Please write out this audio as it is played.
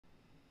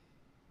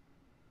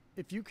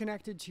If you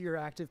connected to your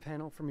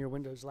ActivPanel from your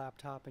Windows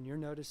laptop and you're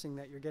noticing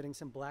that you're getting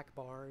some black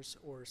bars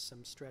or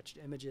some stretched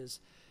images,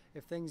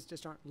 if things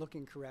just aren't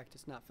looking correct,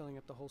 it's not filling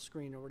up the whole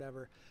screen or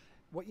whatever,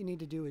 what you need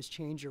to do is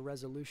change your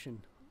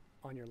resolution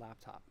on your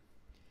laptop.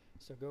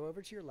 So go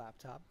over to your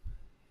laptop,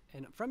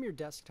 and from your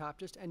desktop,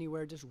 just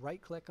anywhere, just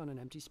right click on an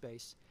empty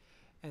space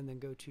and then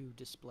go to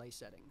Display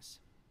Settings.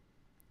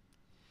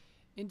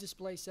 In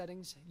Display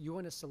Settings, you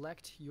want to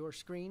select your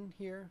screen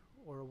here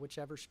or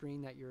whichever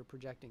screen that you're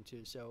projecting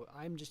to. So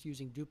I'm just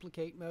using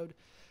duplicate mode,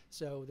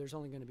 so there's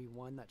only going to be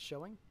one that's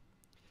showing.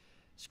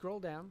 Scroll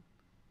down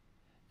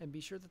and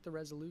be sure that the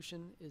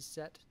resolution is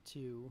set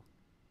to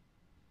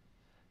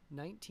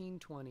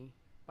 1920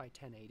 by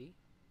 1080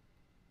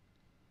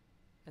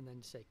 and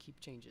then say Keep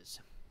Changes.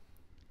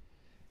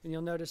 And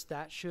you'll notice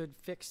that should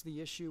fix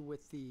the issue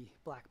with the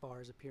black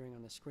bars appearing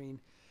on the screen.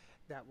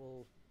 That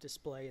will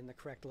display in the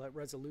correct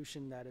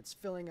resolution that it's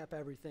filling up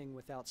everything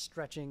without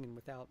stretching and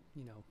without,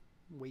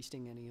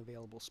 wasting any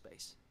available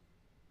space.